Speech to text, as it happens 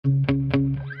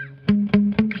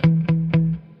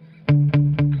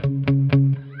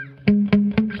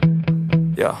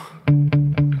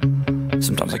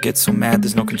get so mad,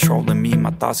 there's no controlling me. My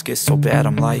thoughts get so bad,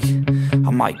 I'm like, I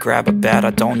might grab a bat,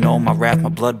 I don't know. My wrath, my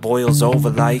blood boils over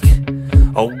like,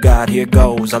 oh God, here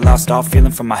goes. I lost all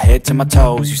feeling from my head to my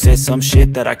toes. You said some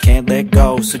shit that I can't let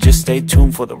go, so just stay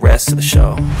tuned for the rest of the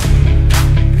show.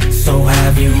 So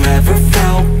have you ever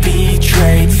felt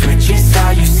betrayed? Switches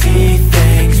how you see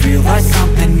things, realize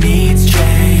something needs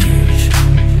change.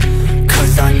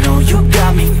 Cause I know you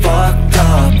got me fucked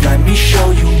up, let me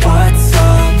show you what's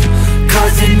up.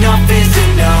 Cause enough is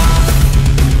enough.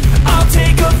 I'll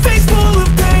take a face full of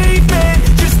pavement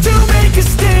just to make a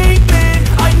statement.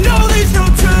 I know there's no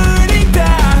turning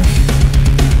back.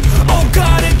 Oh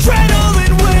God,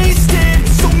 adrenaline wasted,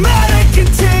 so mad I can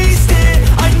taste it.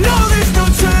 I know there's no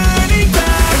turning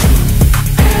back.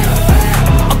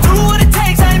 I'll do what it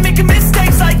takes, I ain't making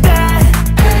mistakes like that.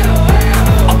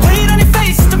 I'll play it on your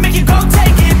face to make you go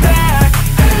take it back.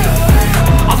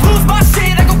 I'll lose my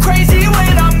shit, I go crazy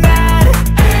when I'm mad.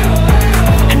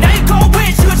 And now you gon'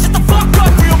 wish you would shut the fuck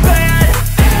up real bad.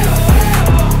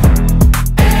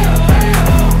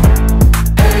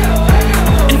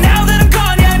 And now that I'm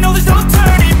gone, yeah, I know there's no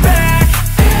turning back.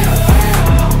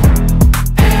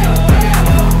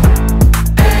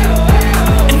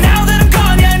 And now that I'm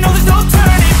gone, yeah, I know there's no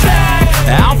turning back.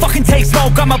 I don't fucking take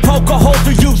smoke, I'ma poke a hole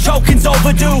through you, choking's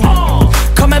overdue.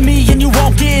 Come at me and you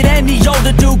won't get any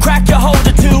older, dude. Crack your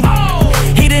holder too.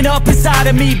 Heating up inside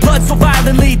of me, blood so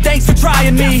violently, thanks for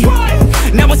trying me.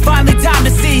 Now it's finally time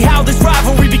to see how this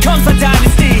rivalry becomes a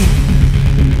dynasty.